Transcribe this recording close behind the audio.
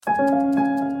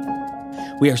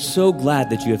We are so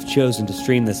glad that you have chosen to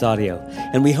stream this audio,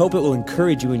 and we hope it will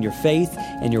encourage you in your faith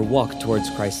and your walk towards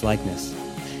Christ-likeness.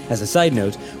 As a side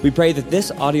note, we pray that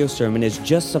this audio sermon is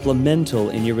just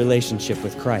supplemental in your relationship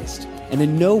with Christ, and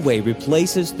in no way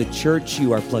replaces the church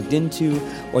you are plugged into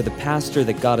or the pastor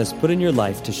that God has put in your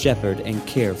life to shepherd and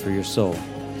care for your soul.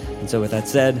 And so with that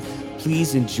said,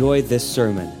 please enjoy this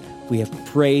sermon. We have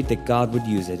prayed that God would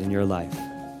use it in your life.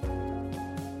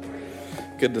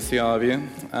 Good to see all of you.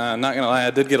 Not going to lie,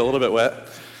 I did get a little bit wet,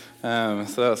 so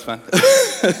that was fun.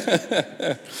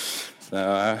 So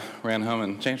I ran home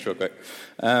and changed real quick.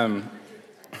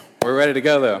 We're ready to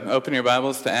go, though. Open your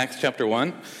Bibles to Acts chapter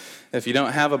 1. If you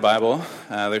don't have a Bible,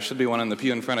 there should be one in the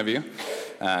pew in front of you.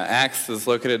 Acts is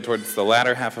located towards the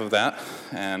latter half of that,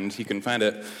 and you can find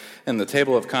it in the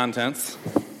table of contents.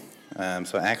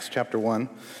 So Acts chapter 1.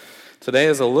 Today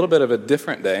is a little bit of a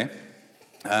different day.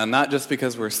 Not just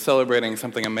because we're celebrating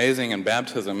something amazing in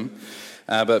baptism,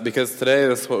 but because today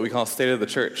is what we call State of the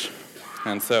Church.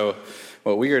 And so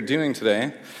what we are doing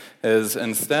today is,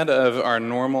 instead of our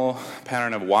normal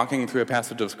pattern of walking through a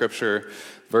passage of Scripture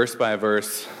verse by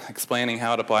verse, explaining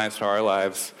how it applies to our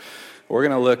lives, we're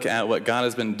going to look at what God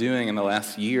has been doing in the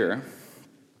last year,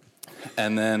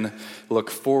 and then look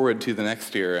forward to the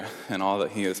next year and all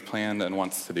that He has planned and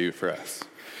wants to do for us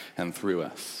and through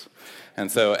us. And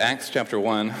so Acts chapter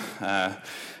 1,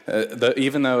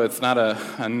 even though it's not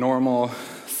a normal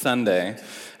Sunday,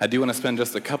 I do want to spend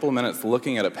just a couple minutes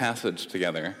looking at a passage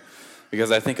together, because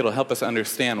I think it'll help us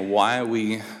understand why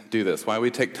we do this, why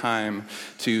we take time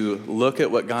to look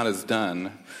at what God has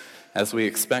done as we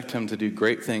expect Him to do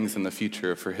great things in the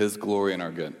future for His glory and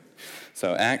our good.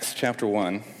 So Acts chapter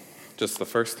 1, just the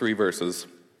first 3 verses,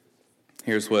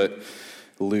 here's what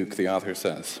Luke, the author,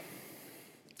 says.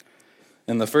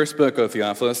 In the first book, O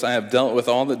Theophilus, I have dealt with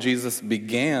all that Jesus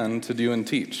began to do and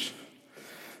teach,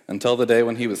 until the day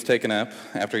when He was taken up,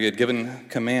 after He had given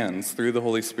commands through the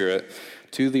Holy Spirit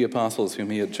to the apostles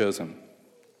whom He had chosen.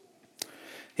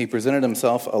 He presented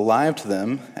Himself alive to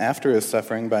them after His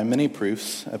suffering by many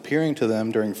proofs, appearing to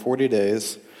them during 40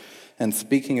 days and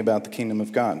speaking about the kingdom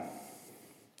of God.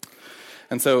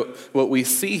 And so what we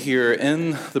see here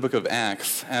in the book of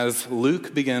Acts, as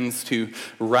Luke begins to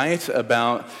write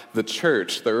about the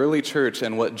church, the early church,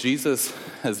 and what Jesus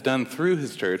has done through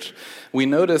His church, we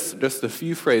notice just a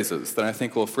few phrases that I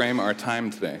think will frame our time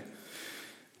today.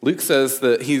 Luke says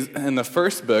that he's in the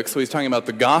first book, so he's talking about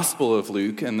the Gospel of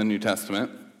Luke in the New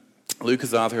Testament. Luke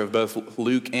is the author of both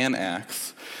Luke and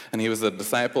Acts, and he was a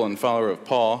disciple and follower of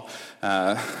Paul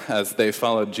as they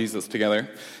followed Jesus together.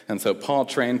 And so Paul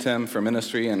trained him for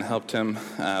ministry and helped him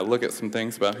look at some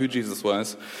things about who Jesus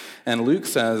was. And Luke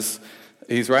says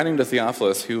he's writing to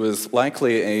Theophilus, who was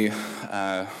likely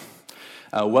a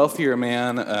wealthier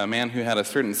man, a man who had a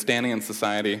certain standing in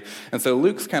society. And so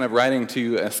Luke's kind of writing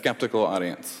to a skeptical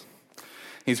audience.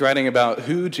 He's writing about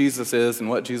who Jesus is and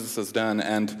what Jesus has done,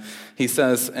 and he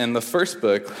says in the first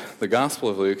book, the Gospel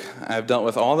of Luke, I have dealt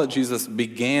with all that Jesus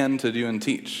began to do and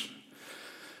teach.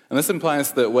 And this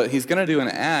implies that what he's going to do in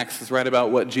Acts is write about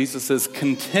what Jesus is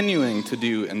continuing to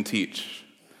do and teach.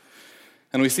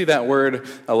 And we see that word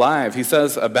alive. He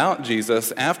says about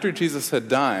Jesus, after Jesus had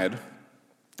died,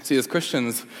 see, as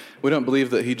Christians, we don't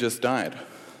believe that He just died.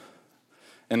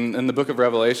 In the book of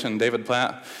Revelation, David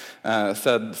Platt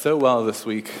said so well this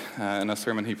week in a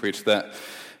sermon he preached that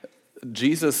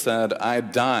Jesus said, I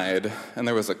died, and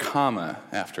there was a comma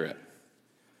after it.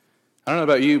 I don't know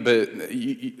about you, but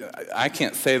I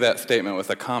can't say that statement with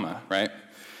a comma, right?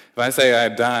 If I say I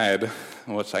died,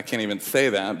 which I can't even say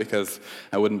that because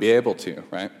I wouldn't be able to,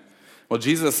 right? Well,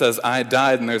 Jesus says, I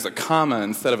died, and there's a comma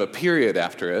instead of a period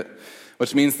after it,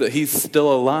 which means that He's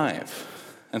still alive.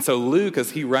 And so Luke,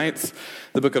 as he writes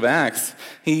the book of Acts,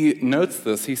 he notes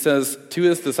this. He says to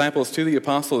his disciples, to the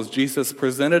apostles, Jesus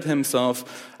presented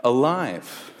Himself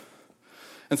alive.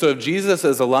 And so if Jesus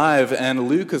is alive and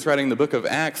Luke is writing the book of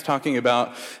Acts talking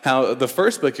about how the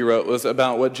first book he wrote was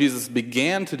about what Jesus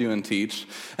began to do and teach,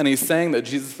 and he's saying that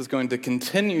Jesus is going to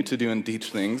continue to do and teach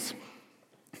things,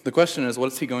 the question is,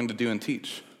 what is He going to do and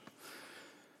teach?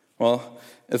 Well,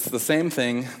 it's the same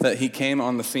thing that He came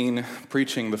on the scene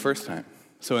preaching the first time.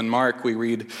 So in Mark, we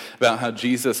read about how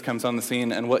Jesus comes on the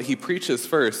scene, and what He preaches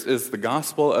first is the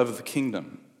gospel of the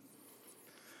kingdom.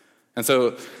 And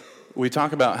so we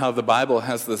talk about how the Bible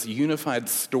has this unified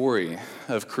story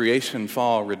of creation,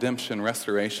 fall, redemption,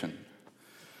 restoration.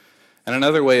 And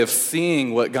another way of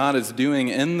seeing what God is doing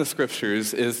in the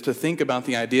Scriptures is to think about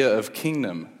the idea of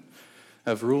kingdom,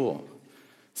 of rule.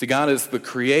 See, God is the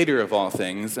creator of all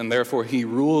things, and therefore He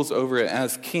rules over it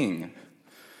as king.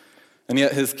 And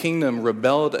yet his kingdom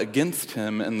rebelled against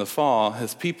him in the fall.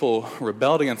 His people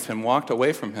rebelled against him, walked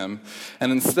away from him.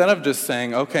 And instead of just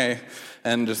saying, okay,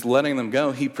 and just letting them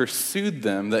go, he pursued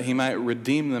them that he might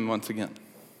redeem them once again.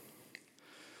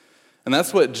 And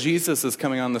that's what Jesus is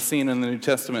coming on the scene in the New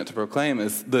Testament to proclaim,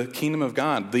 is the kingdom of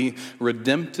God, the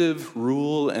redemptive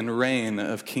rule and reign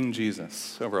of King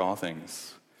Jesus over all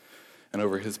things and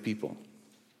over his people.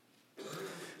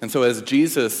 And so as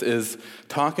Jesus is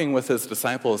talking with his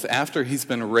disciples after he's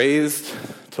been raised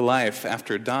to life,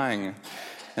 after dying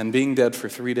and being dead for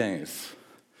 3 days,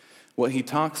 what he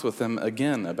talks with them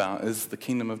again about is the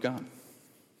kingdom of God.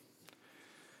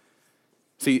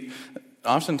 See,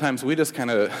 oftentimes we just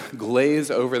kind of glaze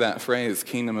over that phrase,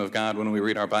 kingdom of God, when we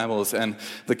read our Bibles, and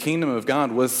the kingdom of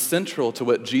God was central to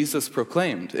what Jesus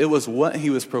proclaimed. It was what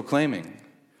he was proclaiming.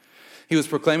 He was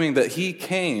proclaiming that he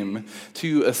came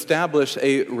to establish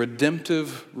a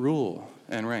redemptive rule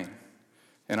and reign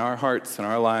in our hearts and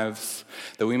our lives,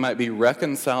 that we might be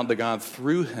reconciled to God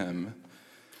through him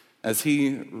as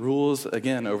he rules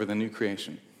again over the new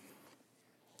creation.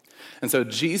 And so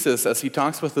Jesus, as he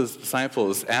talks with his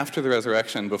disciples after the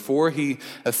resurrection, before he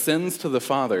ascends to the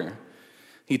Father,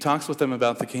 he talks with them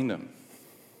about the kingdom.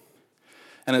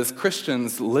 And as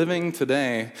Christians living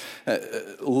today,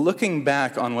 looking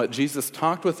back on what Jesus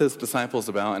talked with his disciples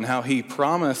about and how he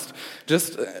promised,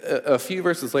 just a few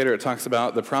verses later, it talks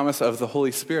about the promise of the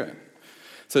Holy Spirit.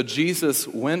 So Jesus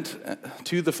went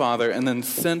to the Father and then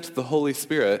sent the Holy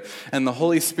Spirit. And the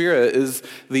Holy Spirit is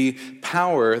the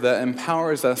power that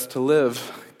empowers us to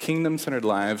live kingdom-centered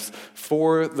lives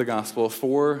for the gospel,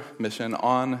 for mission,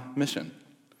 on mission.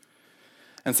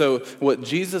 And so what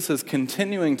Jesus is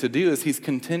continuing to do is he's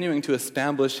continuing to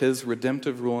establish his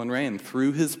redemptive rule and reign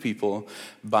through his people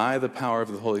by the power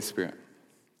of the Holy Spirit.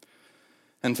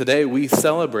 And today we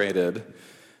celebrated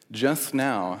just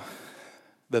now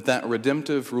that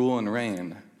redemptive rule and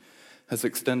reign has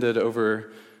extended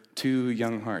over 2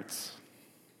 young hearts.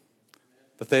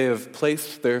 That they have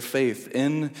placed their faith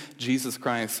in Jesus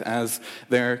Christ as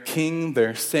their King,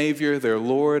 their Savior, their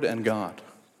Lord and God.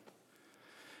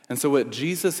 And so what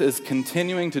Jesus is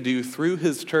continuing to do through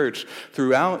his church,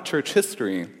 throughout church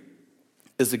history,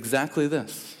 is exactly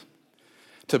this: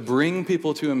 to bring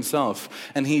people to himself.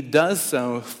 And he does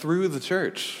so through the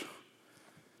church.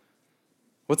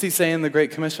 What's he say in the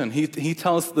Great Commission? He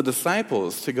tells the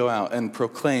disciples to go out and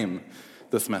proclaim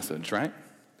this message, right?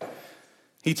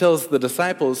 He tells the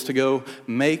disciples to go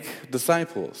make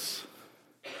disciples.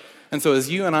 And so as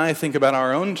you and I think about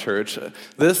our own church,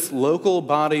 this local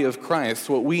body of Christ,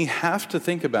 what we have to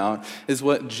think about is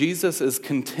what Jesus is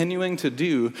continuing to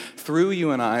do through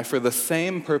you and I for the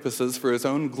same purposes, for his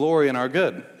own glory and our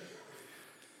good.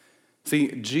 See,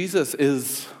 Jesus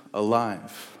is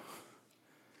alive.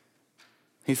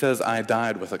 He says, I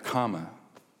died with a comma,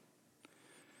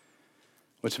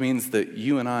 which means that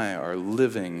you and I are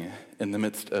living in the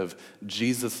midst of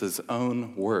Jesus'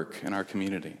 own work in our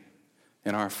community,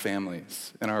 in our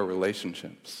families, in our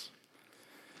relationships.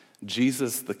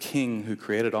 Jesus, the King who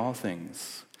created all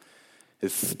things,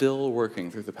 is still working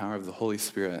through the power of the Holy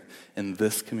Spirit in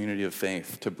this community of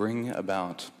faith to bring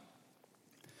about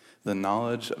the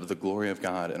knowledge of the glory of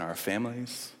God in our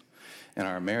families, in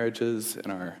our marriages, in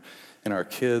our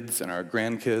kids, in our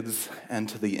grandkids, and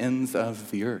to the ends of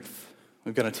the earth.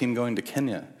 We've got a team going to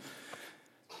Kenya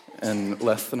in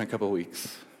less than a couple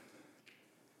weeks.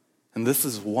 And this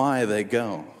is why they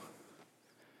go.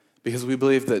 Because we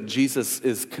believe that Jesus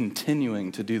is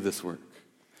continuing to do this work.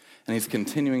 And he's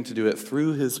continuing to do it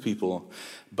through his people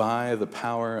by the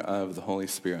power of the Holy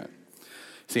Spirit.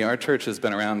 See, our church has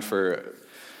been around for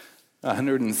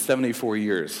 174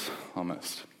 years,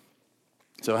 almost.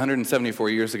 So 174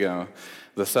 years ago,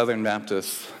 the Southern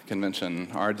Baptist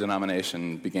Convention, our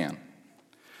denomination, began.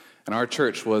 And our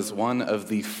church was one of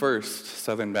the first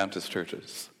Southern Baptist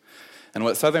churches. And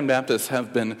what Southern Baptists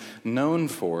have been known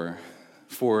for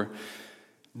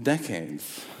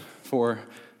decades, for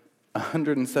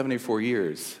 174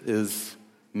 years, is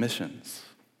missions.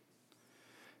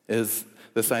 Is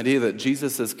this idea that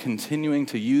Jesus is continuing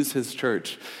to use his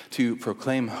church to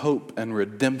proclaim hope and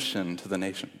redemption to the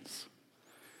nations.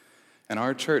 And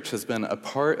our church has been a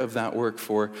part of that work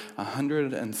for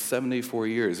 174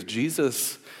 years.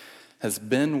 Jesus has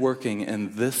been working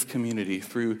in this community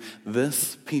through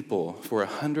this people for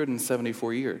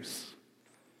 174 years.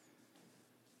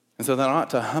 And so that ought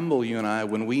to humble you and I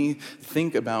when we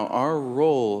think about our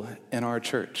role in our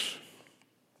church.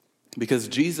 Because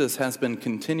Jesus has been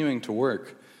continuing to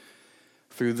work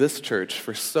through this church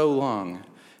for so long,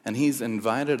 and he's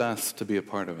invited us to be a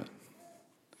part of it.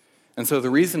 And so the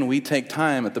reason we take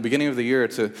time at the beginning of the year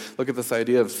to look at this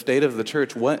idea of state of the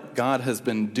church, what God has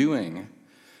been doing,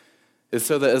 is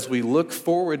so that as we look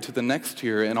forward to the next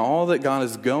year and all that God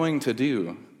is going to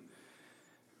do,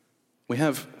 we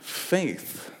have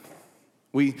faith.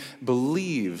 We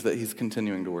believe that he's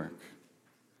continuing to work.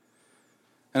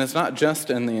 And it's not just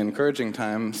in the encouraging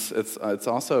times, it's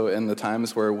also in the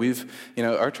times where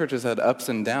our church has had ups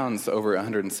and downs over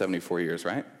 174 years,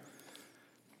 right?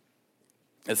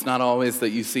 It's not always that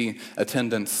you see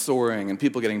attendance soaring and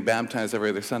people getting baptized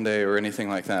every other Sunday or anything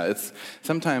like that.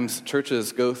 Sometimes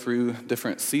churches go through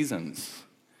different seasons.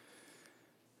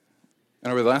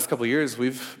 And over the last couple of years,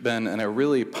 we've been in a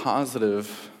really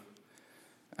positive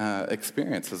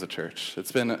experience as a church.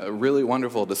 It's been really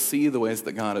wonderful to see the ways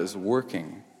that God is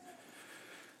working.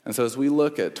 And so as we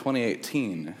look at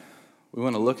 2018, we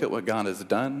want to look at what God has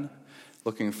done,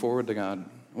 looking forward to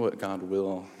what God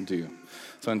will do.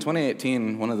 So in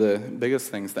 2018, one of the biggest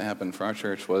things that happened for our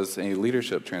church was a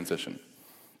leadership transition.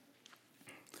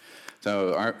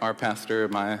 So our pastor,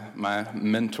 my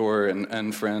mentor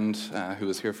and friend, who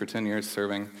was here for 10 years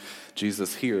serving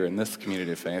Jesus here in this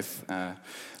community of faith,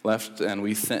 left, and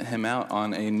we sent him out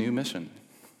on a new mission.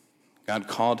 God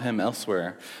called him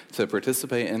elsewhere to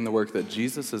participate in the work that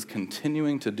Jesus is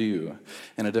continuing to do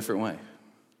in a different way.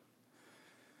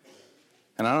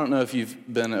 And I don't know if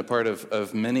you've been a part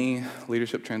of many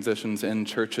leadership transitions in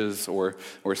churches or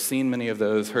seen many of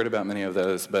those, heard about many of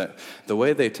those, but the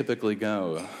way they typically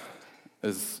go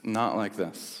is not like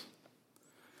this.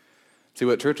 See,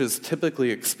 what churches typically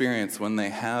experience when they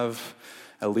have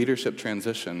a leadership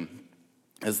transition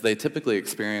is they typically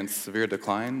experience severe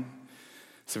decline,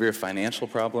 severe financial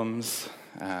problems,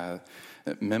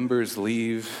 members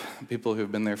leave, people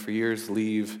who've been there for years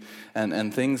leave,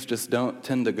 and things just don't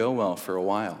tend to go well for a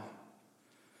while.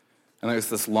 And there's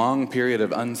this long period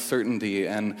of uncertainty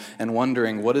and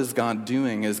wondering, what is God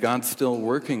doing? Is God still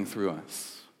working through us?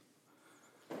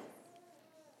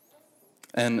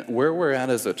 And where we're at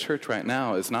as a church right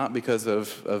now is not because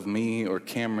of me or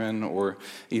Cameron or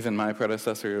even my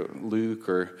predecessor Luke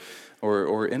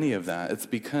or any of that. It's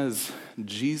because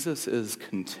Jesus is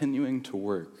continuing to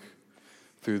work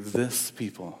through this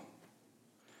people.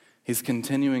 He's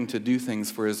continuing to do things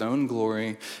for his own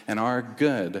glory and our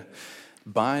good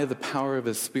by the power of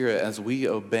his Spirit as we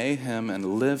obey him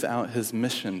and live out his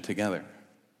mission together.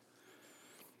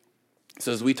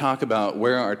 So as we talk about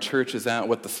where our church is at,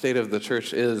 what the state of the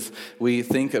church is, we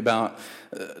think about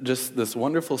just this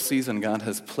wonderful season God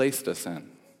has placed us in.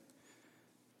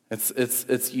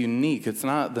 It's unique. It's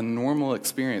not the normal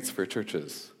experience for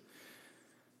churches.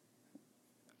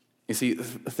 You see,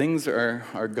 things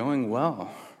are going well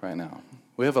right now.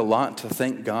 We have a lot to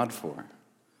thank God for.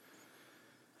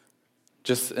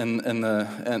 Just in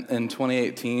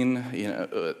 2018,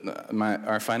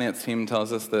 our finance team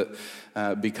tells us that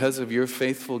because of your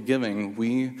faithful giving,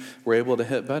 we were able to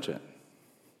hit budget.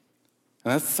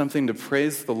 And that's something to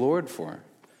praise the Lord for.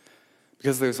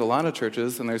 Because there's a lot of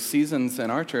churches, and there's seasons in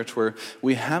our church where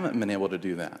we haven't been able to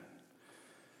do that.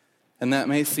 And that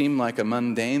may seem like a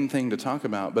mundane thing to talk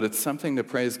about, but it's something to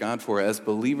praise God for as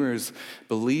believers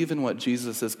believe in what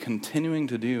Jesus is continuing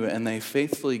to do, and they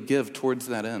faithfully give towards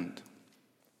that end.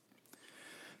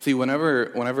 See,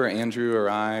 whenever Andrew or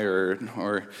I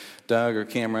or Doug or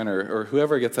Cameron or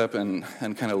whoever gets up and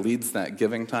kind of leads that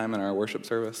giving time in our worship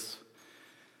service,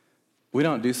 we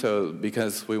don't do so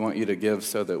because we want you to give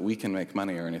so that we can make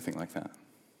money or anything like that.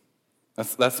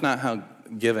 That's not how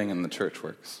giving in the church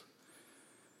works.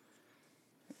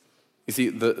 You see,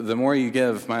 the more you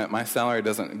give, my salary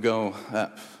doesn't go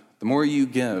up. The more you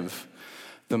give,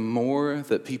 the more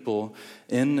that people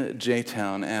in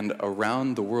J-Town and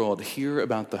around the world hear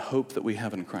about the hope that we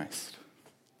have in Christ.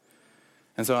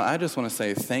 And so I just want to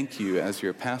say thank you as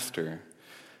your pastor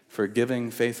for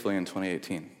giving faithfully in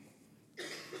 2018.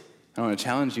 I want to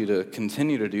challenge you to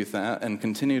continue to do that and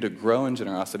continue to grow in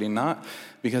generosity, not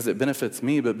because it benefits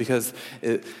me, but because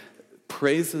it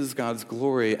praises God's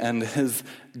glory and his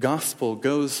gospel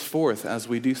goes forth as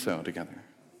we do so together.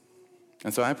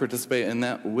 And so I participate in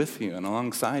that with you and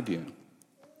alongside you.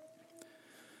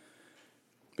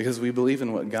 Because we believe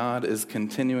in what God is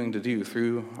continuing to do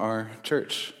through our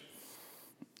church.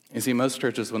 You see, most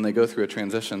churches, when they go through a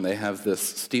transition, they have this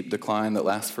steep decline that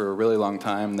lasts for a really long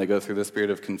time. They go through this period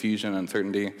of confusion and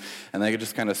uncertainty, and they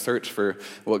just kind of search for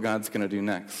what God's going to do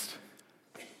next.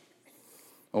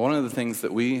 Well, one of the things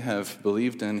that we have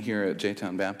believed in here at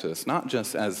J-Town Baptist, not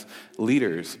just as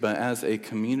leaders, but as a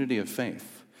community of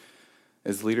faith,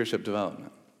 is leadership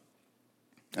development.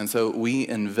 And so we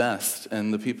invest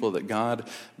in the people that God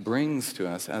brings to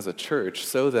us as a church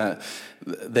so that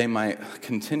they might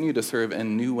continue to serve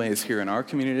in new ways here in our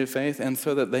community of faith, and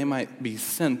so that they might be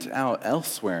sent out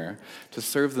elsewhere to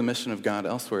serve the mission of God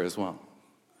elsewhere as well.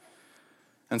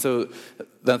 And so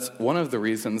that's one of the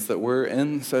reasons that we're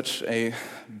in such a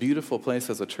beautiful place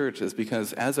as a church, is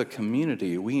because as a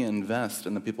community, we invest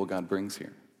in the people God brings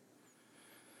here.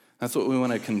 That's what we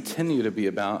want to continue to be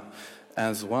about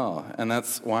as well. And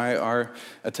that's why our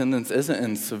attendance isn't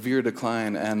in severe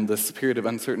decline and this period of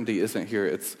uncertainty isn't here.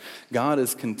 It's God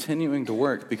is continuing to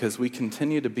work because we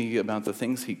continue to be about the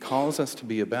things he calls us to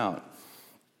be about.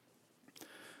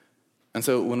 And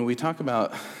so when we talk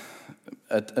about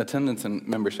attendance and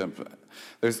membership,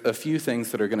 there's a few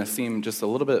things that are going to seem just a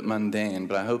little bit mundane,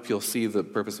 but I hope you'll see the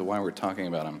purpose of why we're talking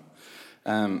about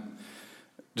them.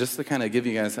 Just to kind of give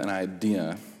you guys an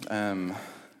idea,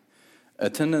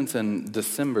 attendance in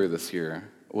December this year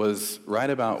was right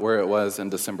about where it was in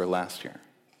December last year.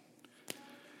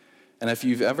 And if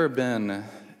you've ever been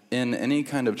in any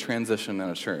kind of transition in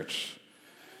a church,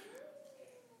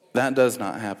 that does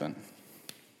not happen.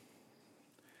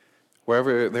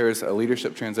 Wherever there's a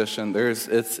leadership transition,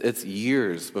 it's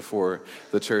years before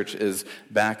the church is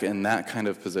back in that kind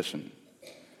of position.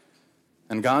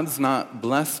 And God's not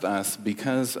blessed us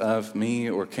because of me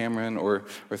or Cameron or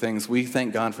things. We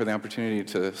thank God for the opportunity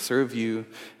to serve you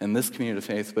in this community of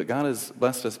faith, but God has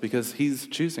blessed us because he's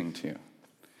choosing to.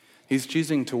 He's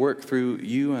choosing to work through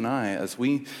you and I as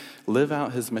we live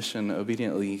out his mission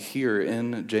obediently here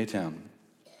in J-Town.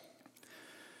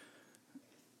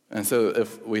 And so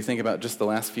if we think about just the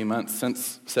last few months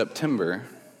since September,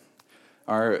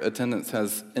 our attendance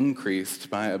has increased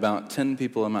by about 10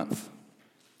 people a month.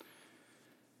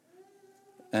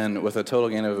 And with a total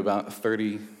gain of about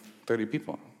 30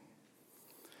 people.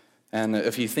 And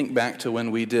if you think back to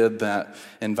when we did that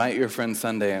Invite Your Friend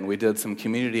Sunday, and we did some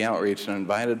community outreach and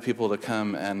invited people to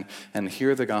come and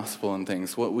hear the gospel and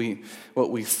things, what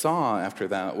we saw after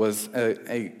that was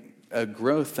a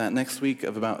growth that next week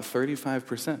of about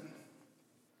 35%.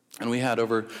 And we had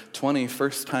over 20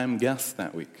 first-time guests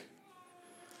that week.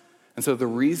 And so the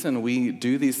reason we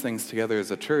do these things together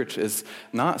as a church is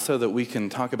not so that we can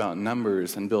talk about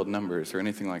numbers and build numbers or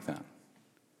anything like that.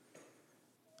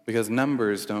 Because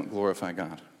numbers don't glorify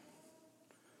God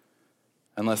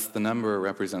unless the number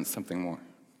represents something more.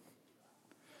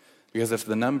 Because if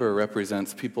the number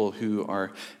represents people who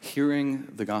are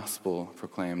hearing the gospel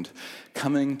proclaimed,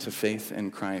 coming to faith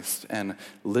in Christ, and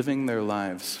living their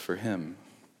lives for him,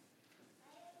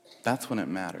 that's when it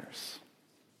matters.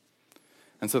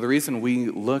 And so the reason we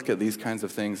look at these kinds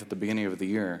of things at the beginning of the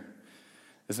year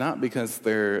is not because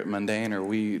they're mundane or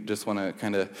we just want to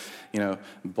kind of,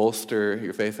 bolster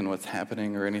your faith in what's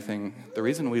happening or anything. The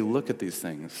reason we look at these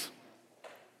things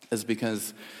is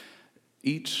because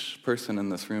each person in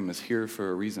this room is here for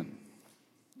a reason.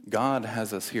 God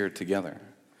has us here together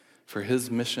for his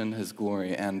mission, his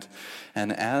glory, and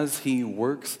as he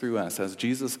works through us, as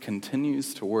Jesus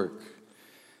continues to work,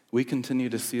 we continue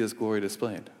to see his glory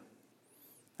displayed.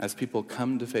 As people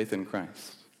come to faith in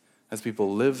Christ, as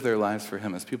people live their lives for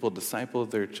him, as people disciple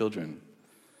their children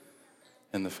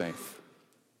in the faith.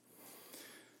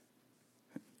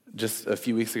 Just a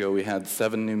few weeks ago, we had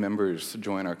 7 new members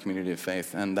join our community of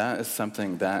faith, and that is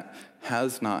something that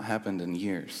has not happened in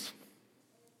years.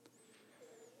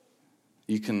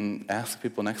 You can ask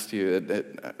people next to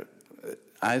you.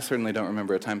 I certainly don't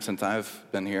remember a time since I've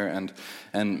been here,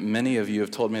 and many of you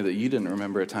have told me that you didn't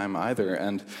remember a time either,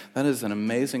 and that is an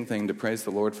amazing thing to praise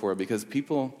the Lord for, because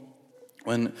people,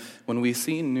 when we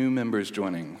see new members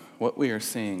joining, what we are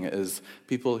seeing is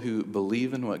people who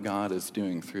believe in what God is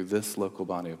doing through this local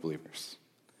body of believers.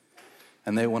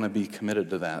 And they want to be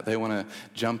committed to that. They want to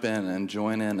jump in and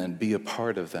join in and be a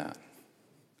part of that.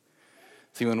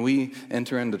 See, when we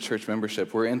enter into church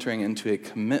membership, we're entering into a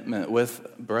commitment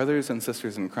with brothers and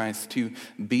sisters in Christ to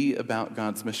be about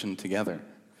God's mission together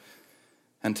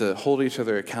and to hold each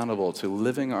other accountable to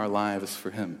living our lives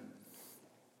for him.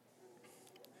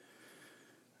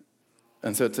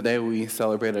 And so today we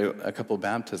celebrate a couple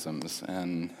baptisms,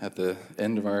 and at the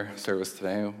end of our service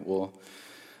today, we'll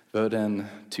vote in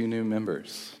 2 new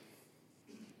members.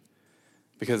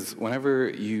 Because whenever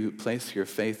you place your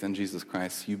faith in Jesus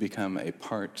Christ, you become a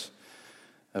part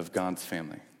of God's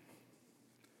family.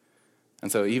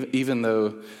 And so even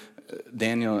though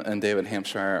Daniel and David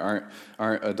Hampshire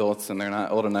aren't adults and they're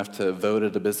not old enough to vote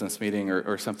at a business meeting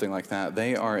or something like that,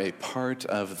 they are a part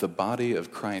of the body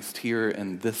of Christ here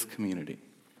in this community.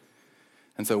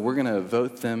 And so we're going to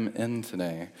vote them in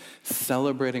today,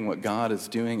 celebrating what God is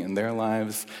doing in their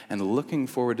lives and looking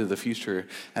forward to the future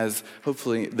as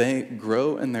hopefully they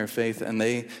grow in their faith and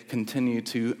they continue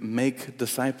to make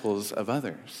disciples of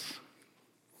others.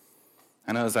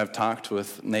 I know as I've talked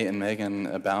with Nate and Megan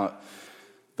about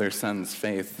their son's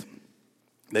faith,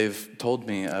 they've told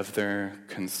me of their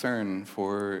concern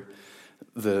for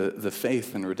the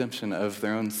faith and redemption of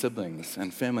their own siblings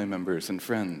and family members and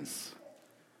friends.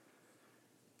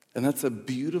 And that's a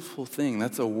beautiful thing.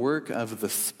 That's a work of the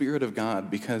Spirit of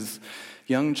God, because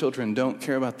young children don't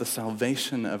care about the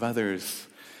salvation of others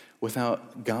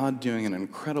without God doing an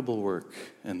incredible work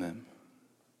in them.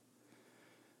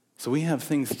 So we have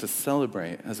things to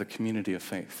celebrate as a community of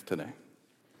faith today.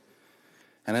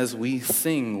 And as we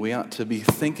sing, we ought to be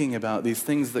thinking about these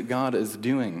things that God is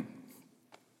doing.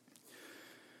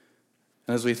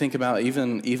 And as we think about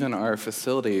even our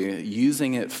facility,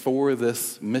 using it for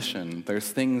this mission, there's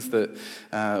things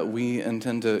that we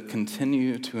intend to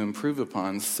continue to improve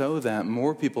upon so that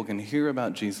more people can hear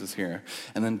about Jesus here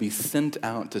and then be sent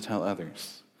out to tell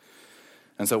others.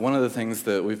 And so one of the things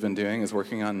that we've been doing is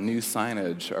working on new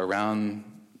signage around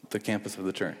the campus of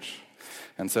the church.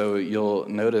 And so you'll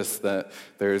notice that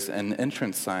there's an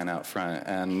entrance sign out front,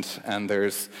 and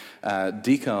there's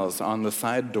decals on the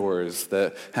side doors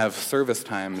that have service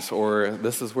times, or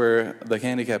this is where the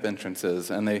handicap entrance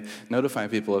is, and they notify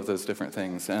people of those different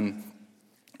things. And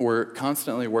we're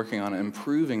constantly working on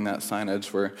improving that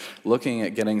signage. We're looking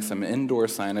at getting some indoor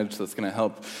signage that's going to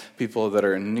help people that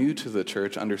are new to the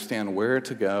church understand where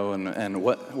to go and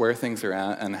where things are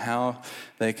at and how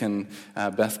they can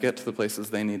best get to the places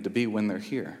they need to be when they're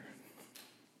here.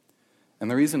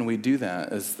 And the reason we do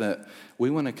that is that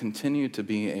we want to continue to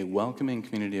be a welcoming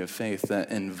community of faith that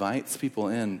invites people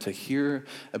in to hear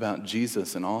about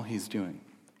Jesus and all he's doing.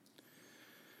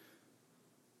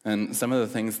 And some of the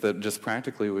things that just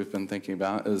practically we've been thinking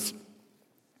about is,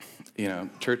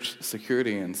 church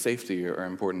security and safety are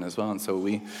important as well. And so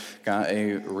we got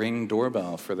a Ring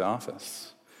doorbell for the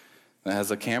office that has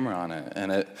a camera on it.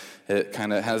 And it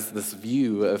kind of has this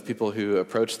view of people who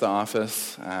approach the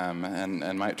office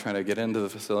and might try to get into the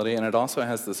facility. And it also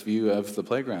has this view of the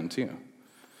playground too.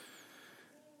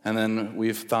 And then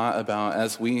we've thought about,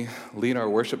 as we lead our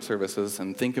worship services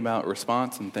and think about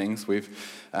response and things, we've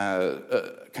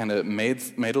kind of made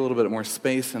a little bit more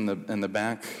space in the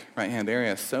back right-hand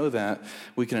area so that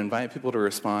we can invite people to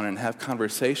respond and have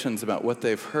conversations about what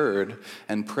they've heard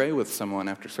and pray with someone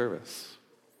after service.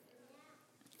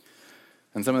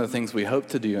 And some of the things we hope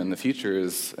to do in the future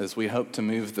is we hope to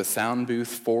move the sound booth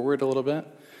forward a little bit.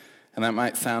 And that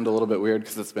might sound a little bit weird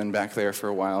because it's been back there for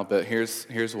a while, but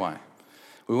here's why.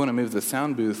 We want to move the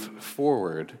sound booth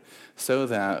forward so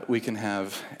that we can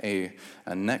have a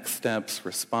next steps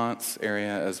response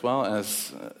area as well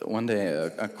as one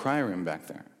day a cry room back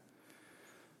there.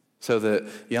 So that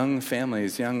young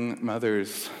families, young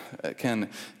mothers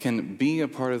can be a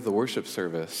part of the worship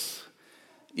service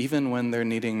even when they're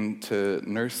needing to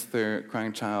nurse their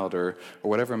crying child or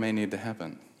whatever may need to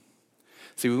happen.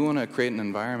 See, we want to create an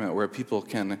environment where people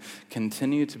can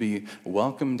continue to be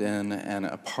welcomed in and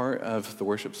a part of the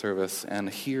worship service and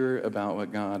hear about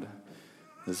what God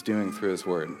is doing through his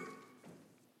word.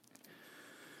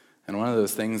 And one of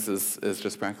those things is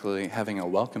just practically having a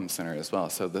welcome center as well.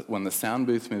 So that when the sound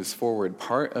booth moves forward,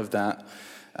 part of that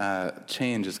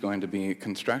change is going to be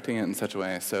constructing it in such a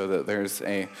way so that there's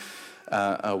a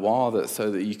wall so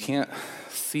that you can't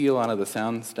see a lot of the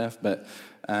sound stuff, but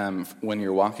when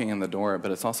you're walking in the door, but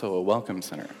it's also a welcome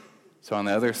center. So on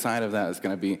the other side of that is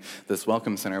going to be this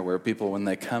welcome center where people, when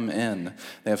they come in,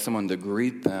 they have someone to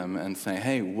greet them and say,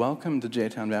 hey, welcome to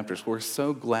J-Town Baptist. We're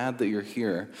so glad that you're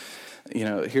here.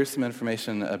 Here's some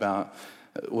information about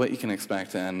what you can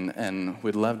expect, and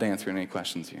we'd love to answer any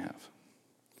questions you have.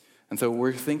 And so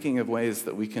we're thinking of ways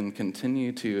that we can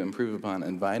continue to improve upon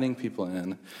inviting people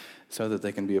in so that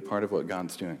they can be a part of what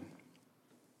God's doing.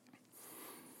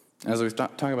 As we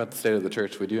talk about the state of the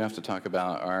church, we do have to talk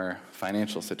about our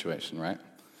financial situation, right?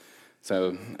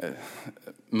 So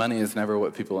money is never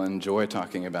what people enjoy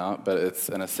talking about, but it's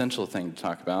an essential thing to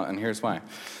talk about, and here's why.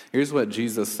 Here's what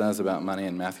Jesus says about money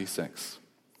in Matthew 6.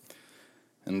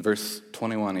 In verse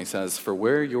 21, he says, "For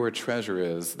where your treasure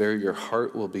is, there your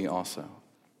heart will be also."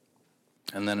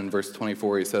 And then in verse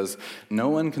 24, he says, "No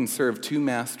one can serve two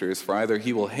masters, for either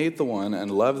he will hate the one and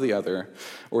love the other,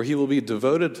 or he will be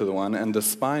devoted to the one and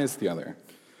despise the other.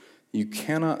 You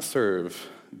cannot serve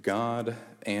God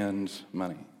and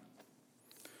money."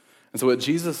 And so what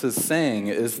Jesus is saying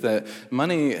is that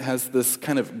money has this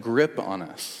kind of grip on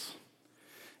us.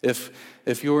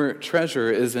 If your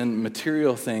treasure is in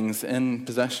material things, in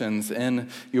possessions, in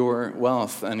your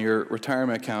wealth and your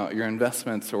retirement account, your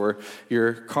investments, or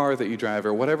your car that you drive,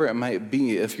 or whatever it might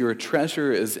be, if your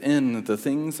treasure is in the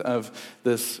things of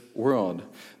this world,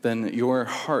 then your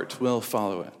heart will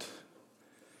follow it.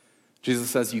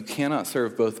 Jesus says you cannot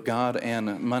serve both God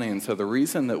and money. And so the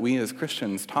reason that we as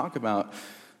Christians talk about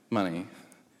money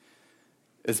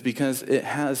is because it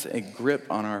has a grip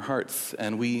on our hearts,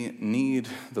 and we need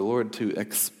the Lord to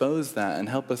expose that and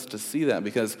help us to see that,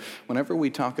 because whenever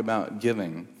we talk about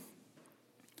giving,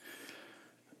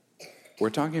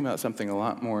 we're talking about something a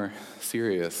lot more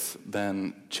serious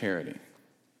than charity.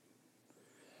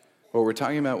 What we're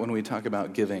talking about when we talk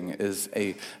about giving is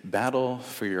a battle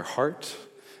for your heart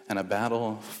and a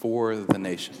battle for the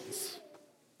nations.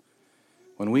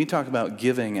 When we talk about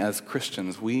giving as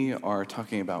Christians, we are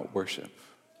talking about worship.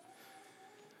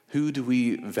 Who do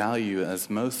we value as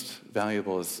most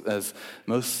valuable, as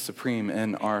most supreme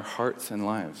in our hearts and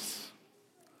lives?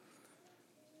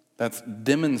 That's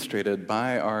demonstrated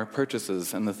by our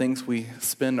purchases and the things we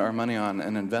spend our money on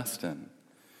and invest in.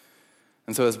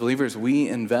 And so as believers, we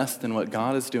invest in what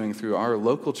God is doing through our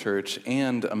local church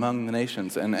and among the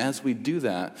nations. And as we do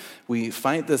that, we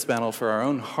fight this battle for our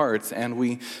own hearts, and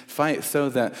we fight so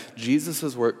that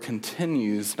Jesus' work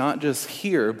continues not just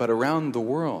here, but around the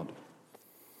world.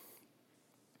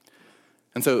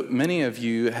 And so many of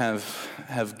you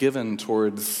have given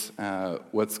towards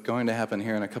what's going to happen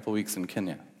here in a couple weeks in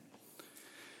Kenya.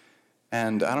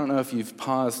 And I don't know if you've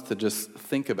paused to just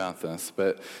think about this,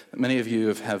 but many of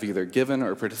you have either given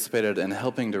or participated in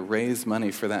helping to raise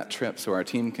money for that trip so our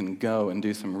team can go and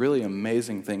do some really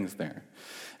amazing things there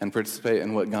and participate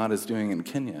in what God is doing in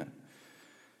Kenya.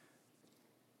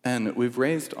 And we've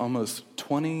raised almost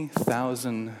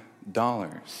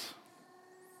 $20,000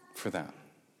 for that.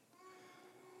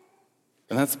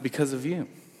 And that's because of you.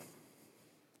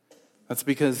 That's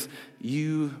because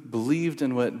you believed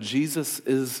in what Jesus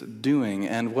is doing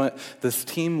and what this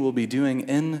team will be doing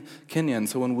in Kenya. And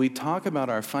so when we talk about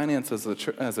our finances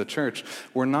as a church,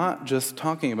 we're not just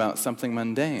talking about something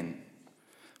mundane.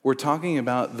 We're talking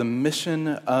about the mission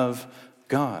of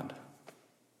God.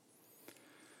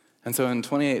 And so in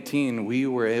 2018, we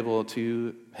were able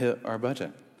to hit our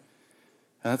budget.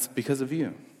 And that's because of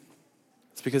you.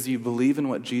 It's because you believe in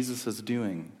what Jesus is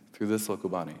doing through this local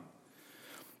body.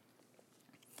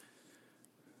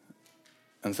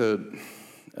 And so,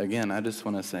 again, I just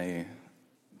want to say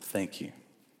thank you.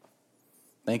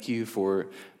 Thank you for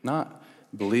not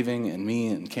believing in me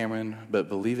and Cameron, but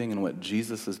believing in what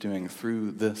Jesus is doing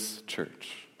through this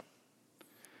church.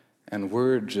 And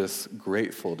we're just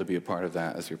grateful to be a part of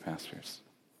that as your pastors.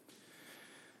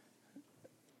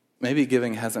 Maybe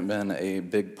giving hasn't been a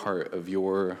big part of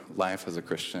your life as a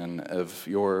Christian, of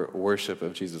your worship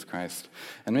of Jesus Christ.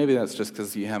 And maybe that's just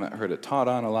because you haven't heard it taught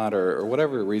on a lot or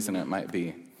whatever reason it might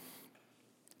be.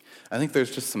 I think there's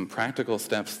just some practical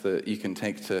steps that you can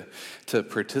take to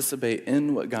participate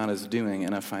in what God is doing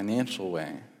in a financial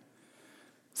way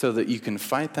so that you can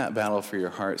fight that battle for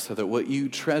your heart, so that what you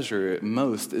treasure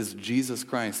most is Jesus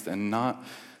Christ and not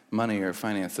money or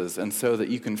finances, and so that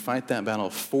you can fight that battle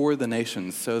for the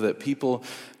nations, so that people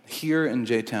here in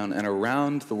J-Town and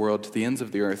around the world to the ends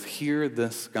of the earth hear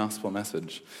this gospel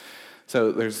message.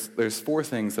 So there's 4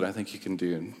 things that I think you can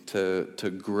do to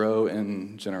grow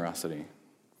in generosity.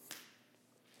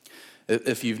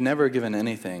 If you've never given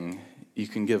anything, you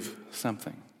can give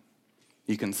something.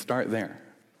 You can start there.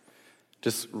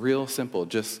 Just real simple,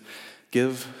 just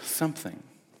give something.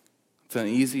 It's an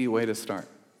easy way to start.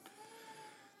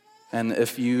 And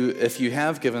if you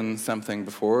have given something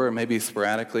before, or maybe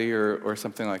sporadically or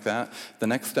something like that, the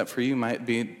next step for you might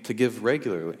be to give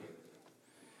regularly.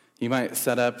 You might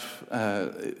set up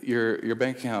your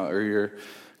bank account or your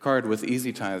card with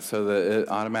Easy Tithe so that it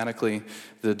automatically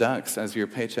deducts as your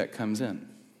paycheck comes in.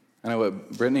 I know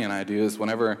what Brittany and I do is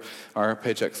whenever our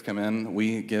paychecks come in,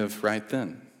 we give right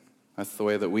then. That's the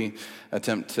way that we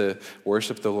attempt to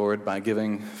worship the Lord, by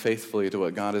giving faithfully to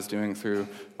what God is doing through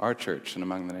our church and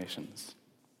among the nations.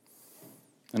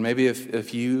 And maybe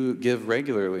if you give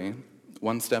regularly,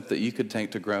 one step that you could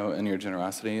take to grow in your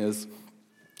generosity is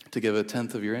to give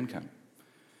 1/10 of your income.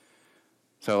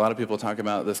 So a lot of people talk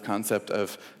about this concept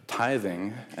of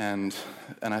tithing, and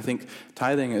I think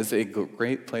tithing is a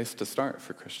great place to start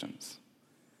for Christians.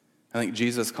 I think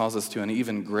Jesus calls us to an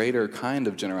even greater kind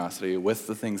of generosity with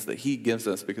the things that he gives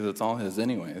us, because it's all his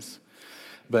anyways.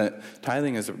 But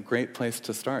tithing is a great place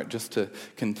to start, just to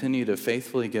continue to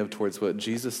faithfully give towards what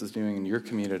Jesus is doing in your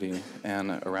community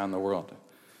and around the world.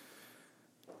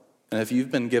 And if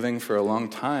you've been giving for a long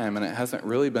time and it hasn't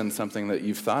really been something that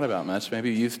you've thought about much,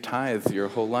 maybe you've tithed your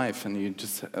whole life and you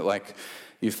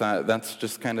thought that's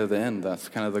just kind of the end, that's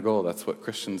kind of the goal, that's what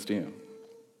Christians do.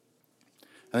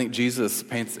 I think Jesus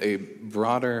paints a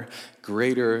broader,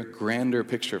 greater, grander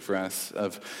picture for us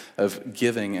of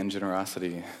giving and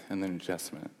generosity in the New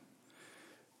Testament.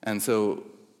 And so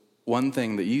one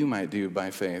thing that you might do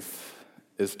by faith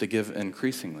is to give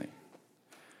increasingly.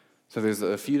 So there's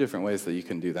a few different ways that you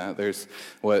can do that. There's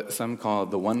what some call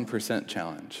the 1%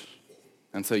 challenge.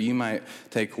 And so you might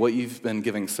take what you've been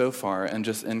giving so far and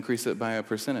just increase it by a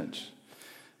percentage.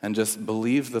 And just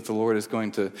believe that the Lord is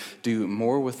going to do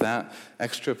more with that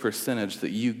extra percentage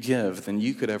that you give than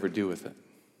you could ever do with it.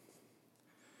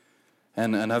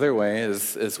 And another way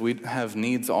is we have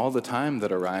needs all the time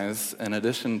that arise. In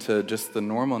addition to just the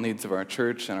normal needs of our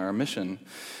church and our mission,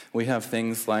 we have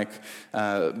things like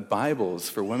Bibles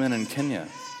for women in Kenya.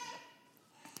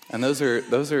 And those are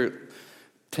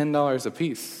 $10 a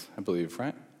piece, I believe,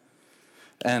 right?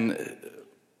 And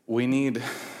we need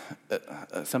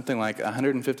something like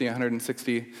 $150,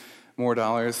 $160 more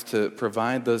dollars to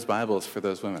provide those Bibles for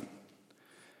those women.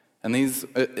 And these,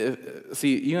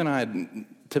 you and I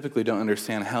typically don't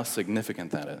understand how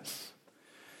significant that is.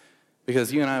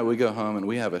 Because you and I, we go home and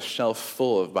we have a shelf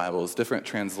full of Bibles, different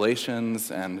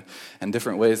translations and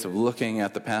different ways of looking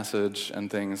at the passage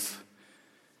and things.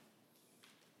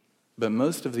 But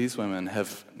most of these women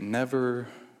have never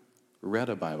read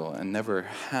a Bible and never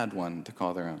had one to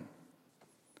call their own.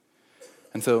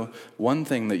 And so one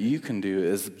thing that you can do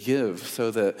is give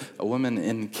so that a woman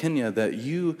in Kenya that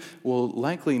you will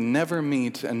likely never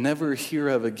meet and never hear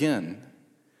of again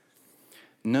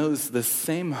knows the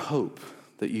same hope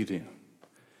that you do,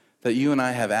 that you and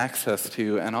I have access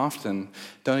to, and often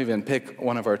don't even pick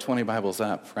one of our 20 Bibles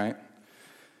up, right?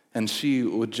 And she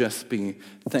would just be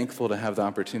thankful to have the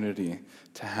opportunity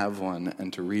to have one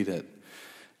and to read it.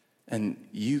 And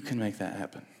you can make that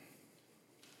happen.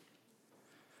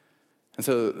 And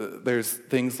so there's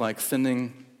things like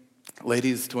sending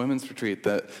ladies to women's retreat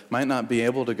that might not be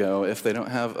able to go if they don't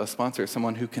have a sponsor,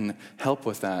 someone who can help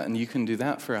with that. And you can do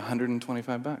that for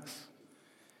 $125.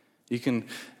 You can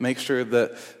make sure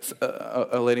that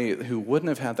a lady who wouldn't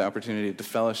have had the opportunity to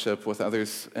fellowship with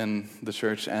others in the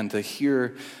church and to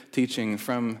hear teaching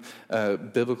from a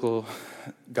biblical,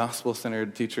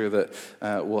 gospel-centered teacher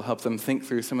that will help them think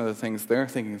through some of the things they're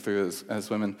thinking through as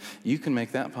women, you can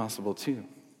make that possible too.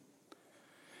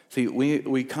 See,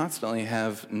 we constantly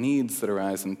have needs that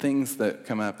arise and things that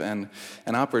come up and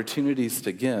opportunities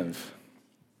to give.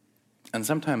 And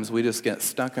sometimes we just get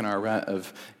stuck in our rut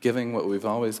of giving what we've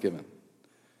always given.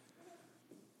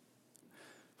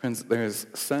 Friends, there's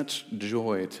such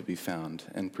joy to be found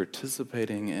in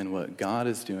participating in what God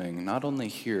is doing, not only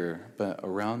here, but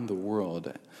around the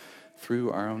world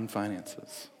through our own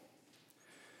finances.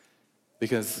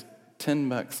 Because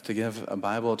 $10 to give a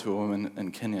Bible to a woman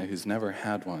in Kenya who's never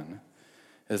had one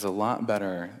is a lot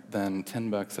better than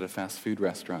 $10 at a fast food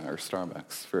restaurant or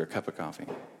Starbucks for a cup of coffee,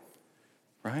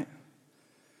 right?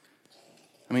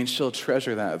 I mean, she'll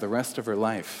treasure that the rest of her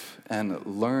life and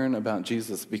learn about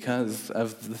Jesus because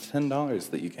of the $10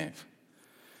 that you gave.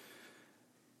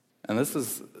 And this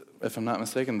is, if I'm not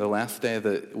mistaken, the last day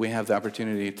that we have the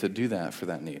opportunity to do that for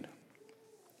that need.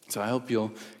 So I hope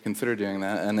you'll consider doing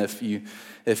that. And if you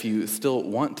still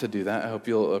want to do that, I hope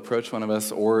you'll approach one of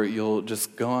us, or you'll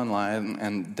just go online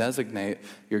and designate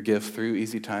your gift through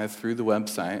Easy Tithe, through the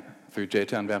website, through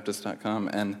jtownbaptist.com,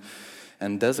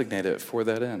 and designate it for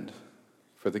that end,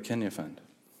 for the Kenya Fund.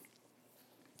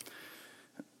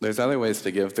 There's other ways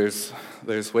to give. There's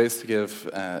ways to give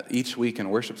each week in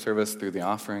worship service through the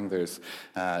offering. There's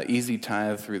Easy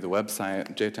Tithe through the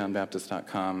website,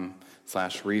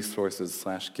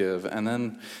 jtownbaptist.com/resources/give. And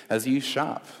then as you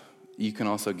shop, you can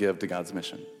also give to God's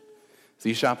mission. So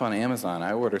you shop on Amazon.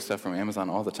 I order stuff from Amazon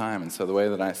all the time. And so the way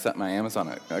that I set my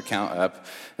Amazon account up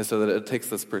is so that it takes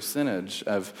this percentage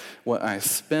of what I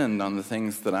spend on the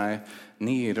things that I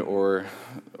need or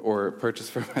purchase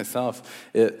for myself.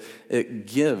 It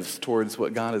gives towards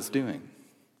what God is doing.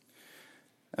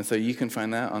 And so you can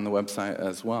find that on the website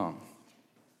as well.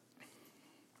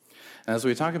 As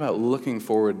we talk about looking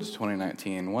forward to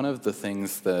 2019, one of the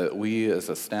things that we as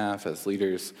a staff, as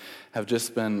leaders, have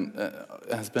just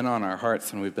has been on our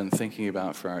hearts and we've been thinking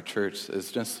about for our church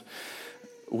is just,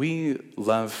 we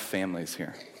love families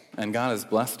here. And God has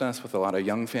blessed us with a lot of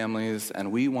young families,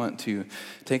 and we want to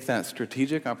take that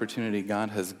strategic opportunity God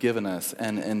has given us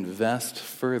and invest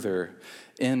further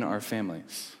in our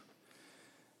families.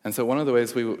 And so one of the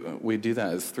ways we do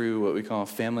that is through what we call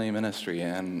family ministry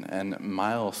and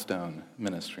milestone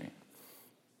ministry.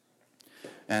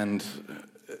 And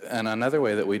another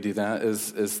way that we do that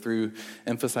is through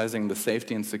emphasizing the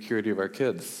safety and security of our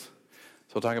kids.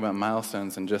 So we'll talk about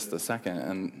milestones in just a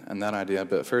second and that idea.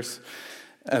 But first,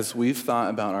 as we've thought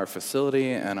about our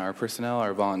facility and our personnel,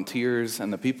 our volunteers,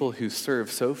 and the people who serve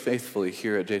so faithfully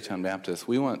here at J-Town Baptist,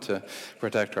 we want to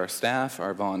protect our staff,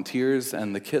 our volunteers,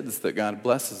 and the kids that God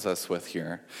blesses us with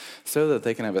here so that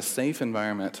they can have a safe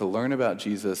environment to learn about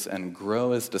Jesus and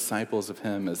grow as disciples of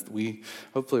him as we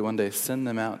hopefully one day send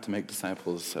them out to make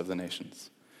disciples of the nations.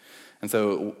 And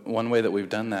so one way that we've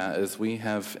done that is we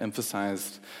have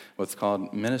emphasized what's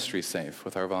called Ministry Safe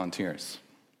with our volunteers.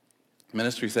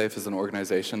 Ministry Safe is an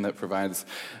organization that provides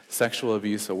sexual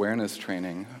abuse awareness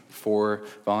training for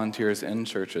volunteers in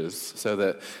churches so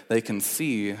that they can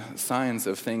see signs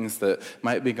of things that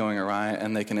might be going awry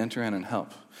and they can enter in and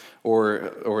help.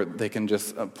 Or they can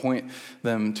just point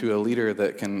them to a leader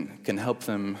that can help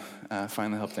them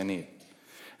find the help they need.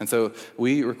 And so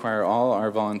we require all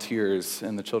our volunteers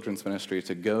in the children's ministry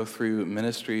to go through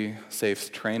Ministry Safe's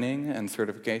training and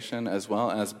certification as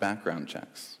well as background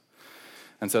checks.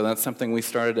 And so that's something we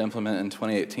started to implement in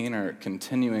 2018 or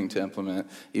continuing to implement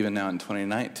even now in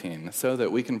 2019 so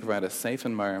that we can provide a safe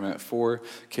environment for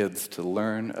kids to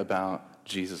learn about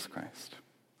Jesus Christ.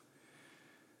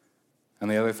 And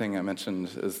the other thing I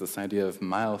mentioned is this idea of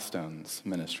milestones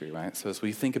ministry, right? So as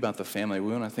we think about the family,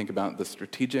 we want to think about the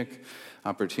strategic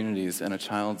opportunities in a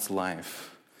child's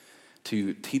life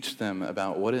to teach them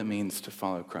about what it means to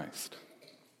follow Christ.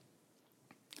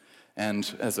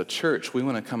 And as a church, we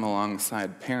want to come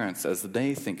alongside parents as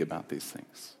they think about these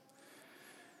things.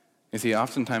 You see,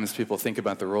 oftentimes people think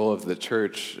about the role of the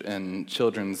church in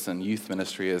children's and youth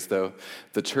ministry as though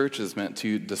the church is meant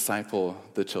to disciple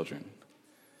the children.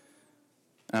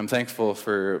 And I'm thankful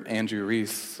for Andrew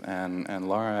Reese and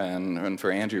Laura and for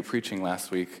Andrew preaching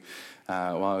last week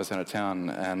while I was out of town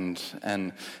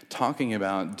and talking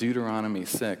about Deuteronomy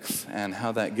 6 and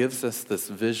how that gives us this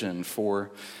vision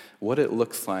for what it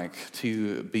looks like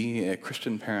to be a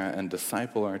Christian parent and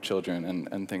disciple our children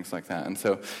and things like that. And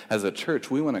so as a church,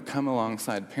 we want to come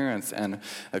alongside parents and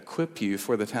equip you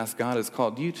for the task God has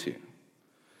called you to.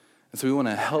 And so we want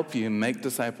to help you make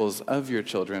disciples of your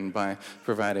children by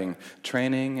providing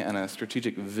training and a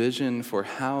strategic vision for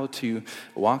how to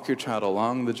walk your child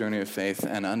along the journey of faith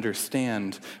and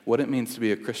understand what it means to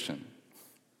be a Christian.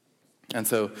 And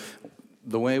so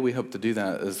the way we hope to do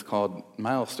that is called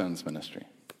Milestones Ministry.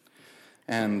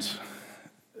 And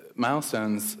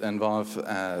milestones involve,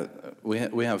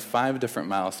 we have 5 different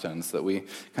milestones that we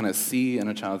kind of see in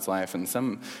a child's life, and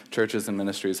some churches and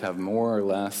ministries have more or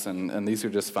less, and these are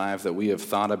just 5 that we have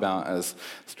thought about as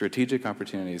strategic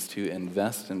opportunities to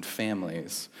invest in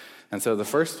families. And so the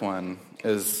first one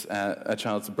is at a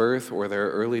child's birth or their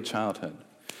early childhood.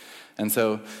 And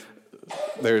so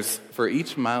for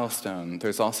each milestone,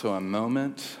 there's also a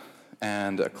moment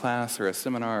and a class or a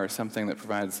seminar or something that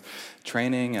provides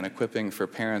training and equipping for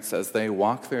parents as they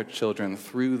walk their children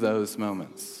through those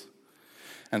moments.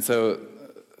 And so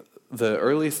the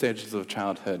early stages of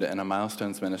childhood in a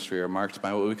milestones ministry are marked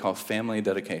by what we call family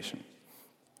dedication.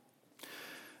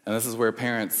 And this is where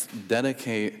parents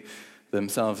dedicate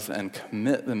themselves and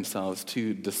commit themselves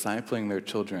to discipling their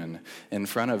children in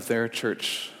front of their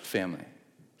church family.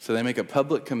 So they make a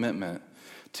public commitment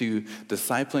to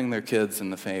discipling their kids in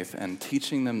the faith and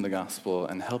teaching them the gospel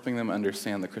and helping them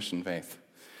understand the Christian faith.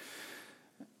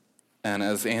 And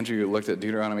as Andrew looked at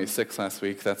Deuteronomy 6 last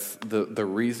week, that's the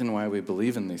reason why we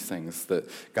believe in these things, that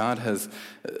God has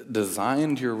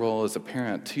designed your role as a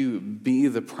parent to be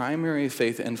the primary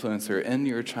faith influencer in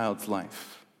your child's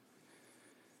life.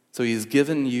 So he's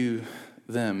given you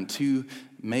them to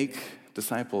make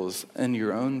disciples in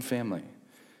your own family.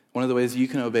 One of the ways you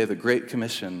can obey the Great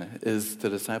Commission is to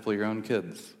disciple your own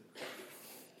kids.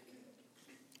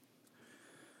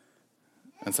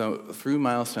 And so through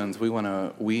milestones, we want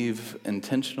to weave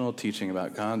intentional teaching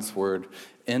about God's word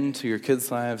into your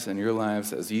kids' lives and your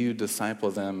lives as you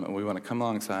disciple them. And we want to come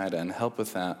alongside and help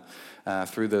with that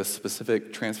through the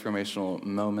specific transformational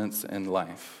moments in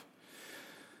life.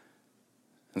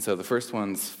 And so the first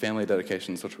one's family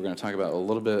dedications, which we're going to talk about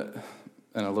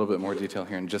in a little bit more detail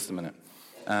here in just a minute.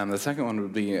 The second one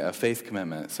would be a faith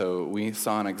commitment. So we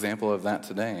saw an example of that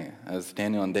today as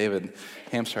Daniel and David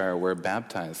Hampshire were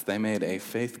baptized. They made a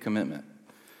faith commitment.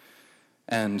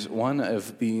 And one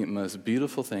of the most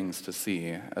beautiful things to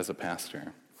see as a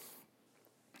pastor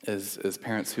is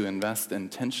parents who invest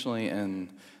intentionally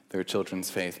in their children's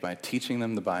faith by teaching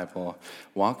them the Bible,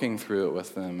 walking through it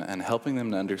with them, and helping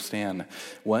them to understand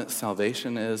what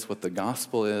salvation is, what the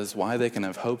gospel is, why they can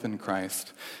have hope in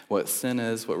Christ, what sin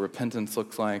is, what repentance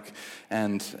looks like,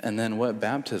 and then what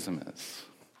baptism is.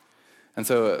 And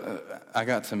so I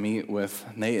got to meet with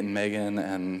Nate and Megan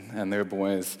and their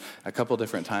boys a couple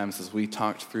different times as we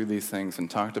talked through these things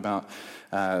and talked about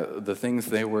the things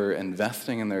they were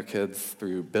investing in their kids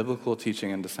through biblical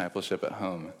teaching and discipleship at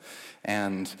home.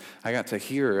 And I got to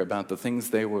hear about the things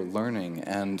they were learning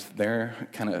and their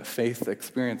kind of faith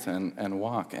experience and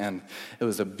walk. And it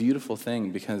was a beautiful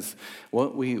thing because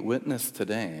what we witness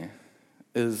today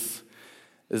is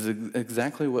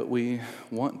exactly what we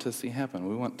want to see happen.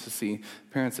 We want to see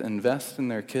parents invest in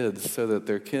their kids so that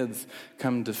their kids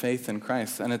come to faith in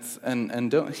Christ.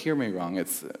 And don't hear me wrong.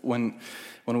 It's when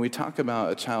we talk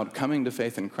about a child coming to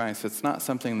faith in Christ, it's not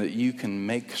something that you can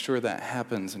make sure that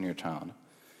happens in your child.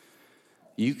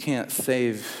 You can't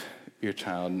save your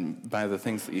child by the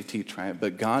things that you teach, right?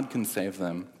 But God can save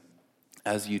them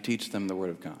as you teach them the Word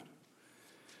of God.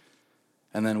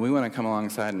 And then we want to come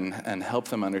alongside and help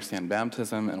them understand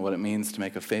baptism and what it means to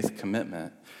make a faith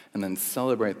commitment, and then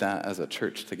celebrate that as a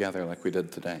church together like we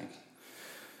did today.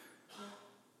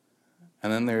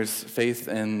 And then there's faith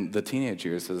in the teenage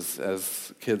years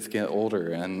as kids get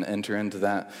older and enter into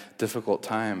that difficult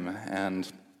time.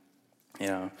 And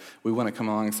we want to come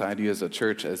alongside you as a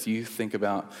church as you think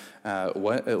about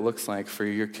what it looks like for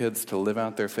your kids to live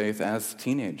out their faith as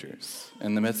teenagers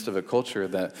in the midst of a culture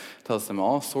that tells them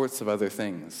all sorts of other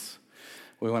things.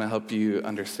 We want to help you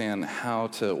understand how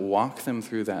to walk them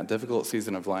through that difficult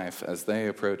season of life as they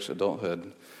approach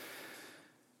adulthood.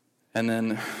 And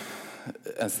then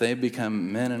as they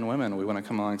become men and women, we want to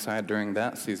come alongside during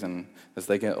that season as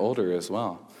they get older as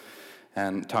well,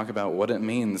 and talk about what it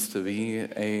means to be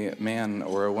a man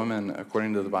or a woman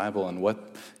according to the Bible and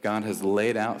what God has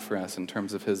laid out for us in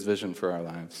terms of his vision for our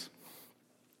lives.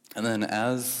 And then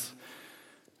as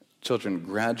children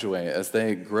graduate, as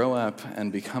they grow up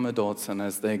and become adults, and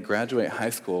as they graduate high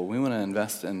school, we want to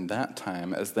invest in that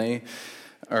time as they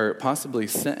are possibly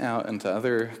sent out into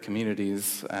other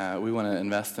communities. We want to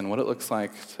invest in what it looks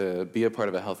like to be a part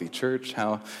of a healthy church,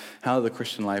 how the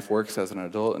Christian life works as an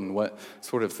adult, and what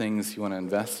sort of things you want to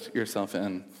invest yourself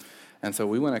in. And so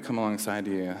we want to come alongside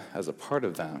you as a part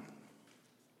of that.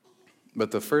 But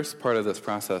the first part of this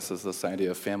process is this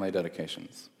idea of family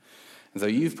dedications. And so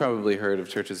you've probably heard of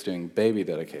churches doing baby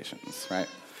dedications, right?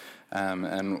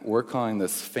 And we're calling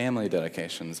this family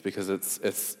dedications because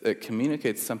it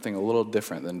communicates something a little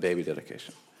different than baby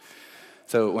dedication.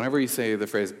 So whenever you say the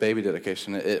phrase baby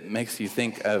dedication, it makes you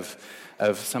think of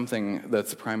something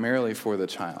that's primarily for the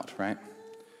child, right?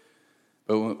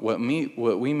 But what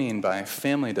we mean by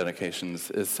family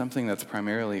dedications is something that's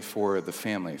primarily for the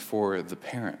family, for the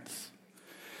parents.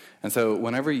 And so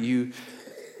whenever you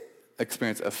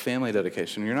experience a family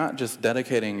dedication, you're not just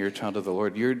dedicating your child to the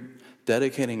Lord, you're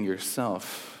dedicating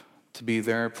yourself to be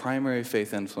their primary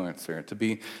faith influencer, to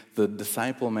be the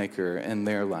disciple maker in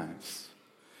their lives.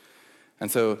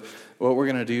 And so what we're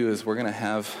going to do is we're going to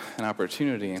have an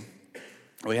opportunity.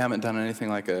 We haven't done anything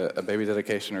like a baby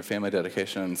dedication or family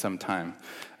dedication in some time.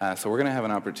 So we're going to have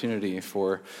an opportunity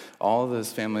for all of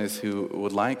those families who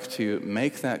would like to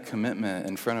make that commitment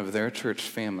in front of their church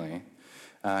family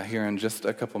here in just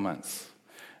a couple months.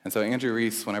 And so Andrew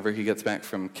Reese, whenever he gets back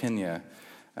from Kenya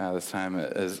this time,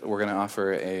 we're going to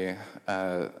offer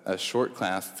a short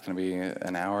class. It's going to be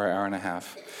an hour and a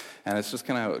half. And it's just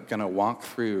going to walk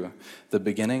through the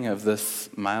beginning of this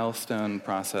milestone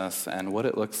process and what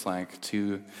it looks like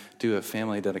to do a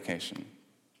family dedication,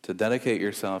 to dedicate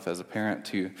yourself as a parent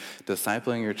to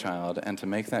discipling your child and to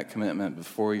make that commitment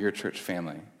before your church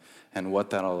family and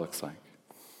what that all looks like.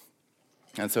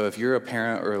 And so if you're a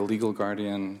parent or a legal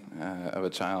guardian of a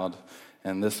child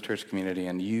in this church community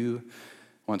and you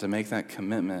want to make that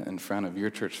commitment in front of your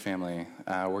church family,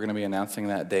 we're going to be announcing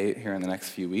that date here in the next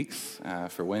few weeks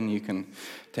for when you can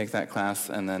take that class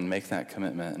and then make that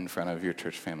commitment in front of your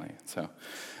church family. So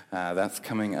that's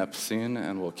coming up soon,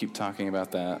 and we'll keep talking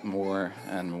about that more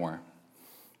and more.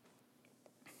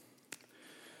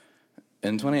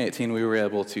 In 2018, we were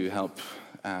able to help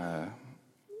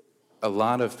a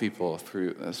lot of people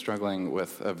through struggling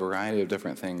with a variety of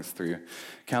different things through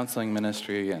counseling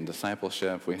ministry and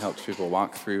discipleship. We helped people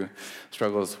walk through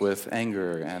struggles with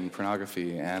anger and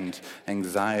pornography and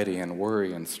anxiety and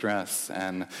worry and stress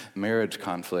and marriage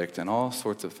conflict and all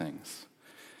sorts of things.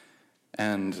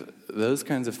 And those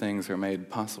kinds of things are made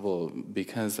possible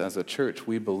because as a church,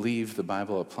 we believe the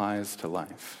Bible applies to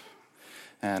life.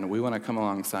 And we want to come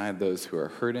alongside those who are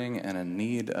hurting and in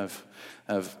need of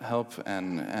help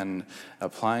and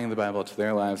applying the Bible to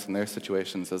their lives and their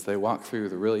situations as they walk through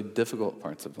the really difficult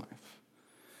parts of life.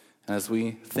 And as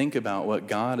we think about what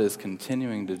God is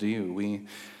continuing to do,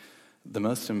 the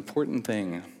most important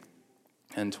thing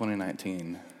in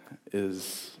 2019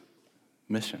 is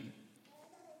mission.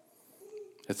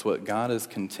 It's what God is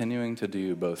continuing to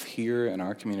do both here in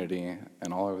our community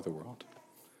and all over the world.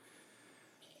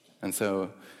 And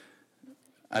so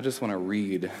I just want to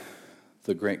read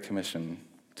the Great Commission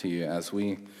to you as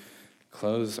we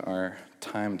close our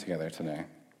time together today.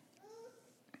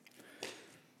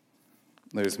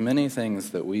 There's many things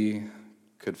that we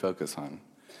could focus on,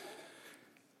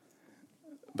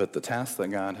 but the task that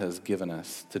God has given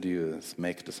us to do is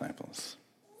make disciples.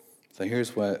 So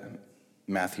here's what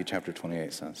Matthew chapter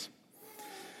 28 says.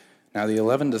 Now the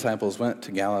 11 disciples went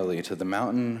to Galilee, to the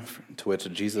mountain to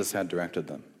which Jesus had directed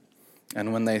them.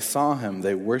 And when they saw him,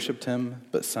 they worshipped him,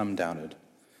 but some doubted.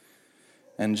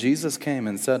 And Jesus came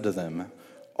and said to them,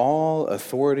 "All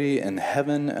authority in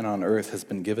heaven and on earth has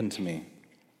been given to me.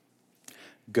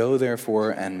 Go therefore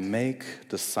and make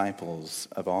disciples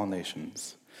of all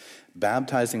nations,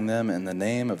 baptizing them in the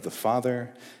name of the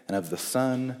Father and of the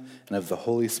Son and of the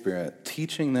Holy Spirit,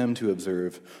 teaching them to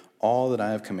observe all that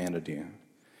I have commanded you.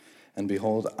 And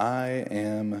behold, I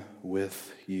am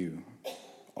with you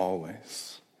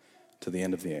always, to the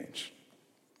end of the age."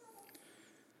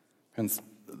 Friends,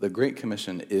 the Great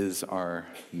Commission is our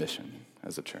mission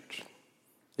as a church.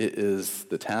 It is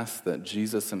the task that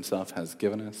Jesus himself has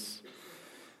given us.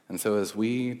 And so as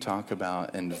we talk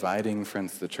about inviting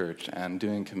friends to church and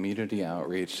doing community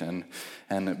outreach and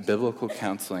biblical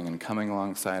counseling and coming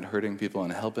alongside hurting people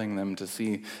and helping them to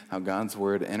see how God's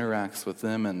word interacts with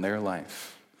them and their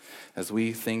life, as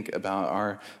we think about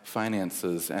our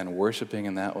finances and worshiping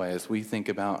in that way, as we think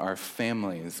about our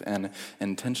families and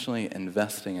intentionally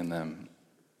investing in them,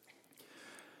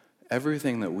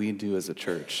 everything that we do as a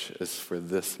church is for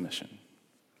this mission.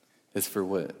 It's for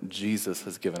what Jesus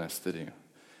has given us to do.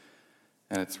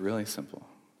 And it's really simple.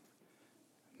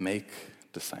 Make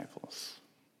disciples.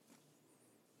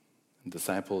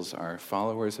 Disciples are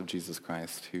followers of Jesus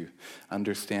Christ who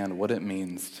understand what it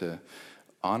means to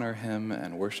honor him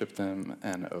and worship them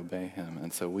and obey him.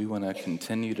 And so we want to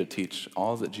continue to teach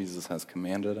all that Jesus has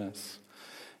commanded us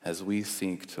as we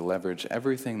seek to leverage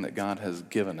everything that God has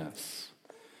given us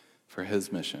for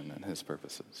his mission and his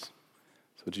purposes.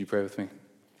 So would you pray with me?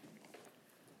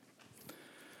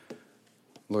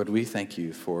 Lord, we thank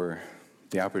you for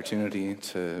the opportunity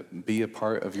to be a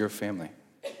part of your family.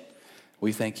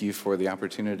 We thank you for the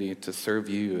opportunity to serve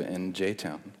you in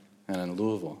J-Town and in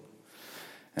Louisville,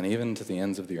 and even to the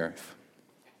ends of the earth.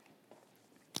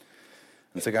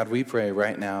 And so, God, we pray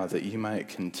right now that you might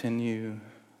continue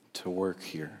to work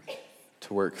here,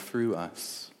 to work through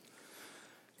us.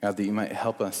 God, that you might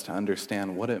help us to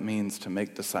understand what it means to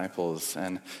make disciples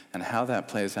and how that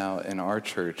plays out in our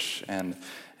church and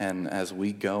as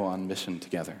we go on mission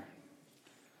together.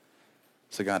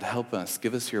 So, God, help us.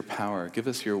 Give us your power. Give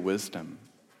us your wisdom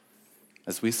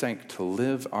as we seek to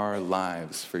live our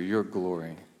lives for your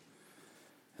glory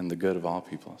and the good of all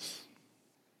peoples.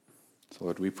 So,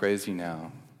 Lord, we praise you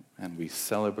now, and we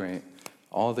celebrate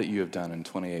all that you have done in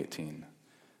 2018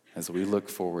 as we look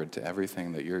forward to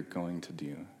everything that you're going to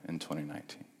do in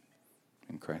 2019.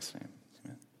 In Christ's name.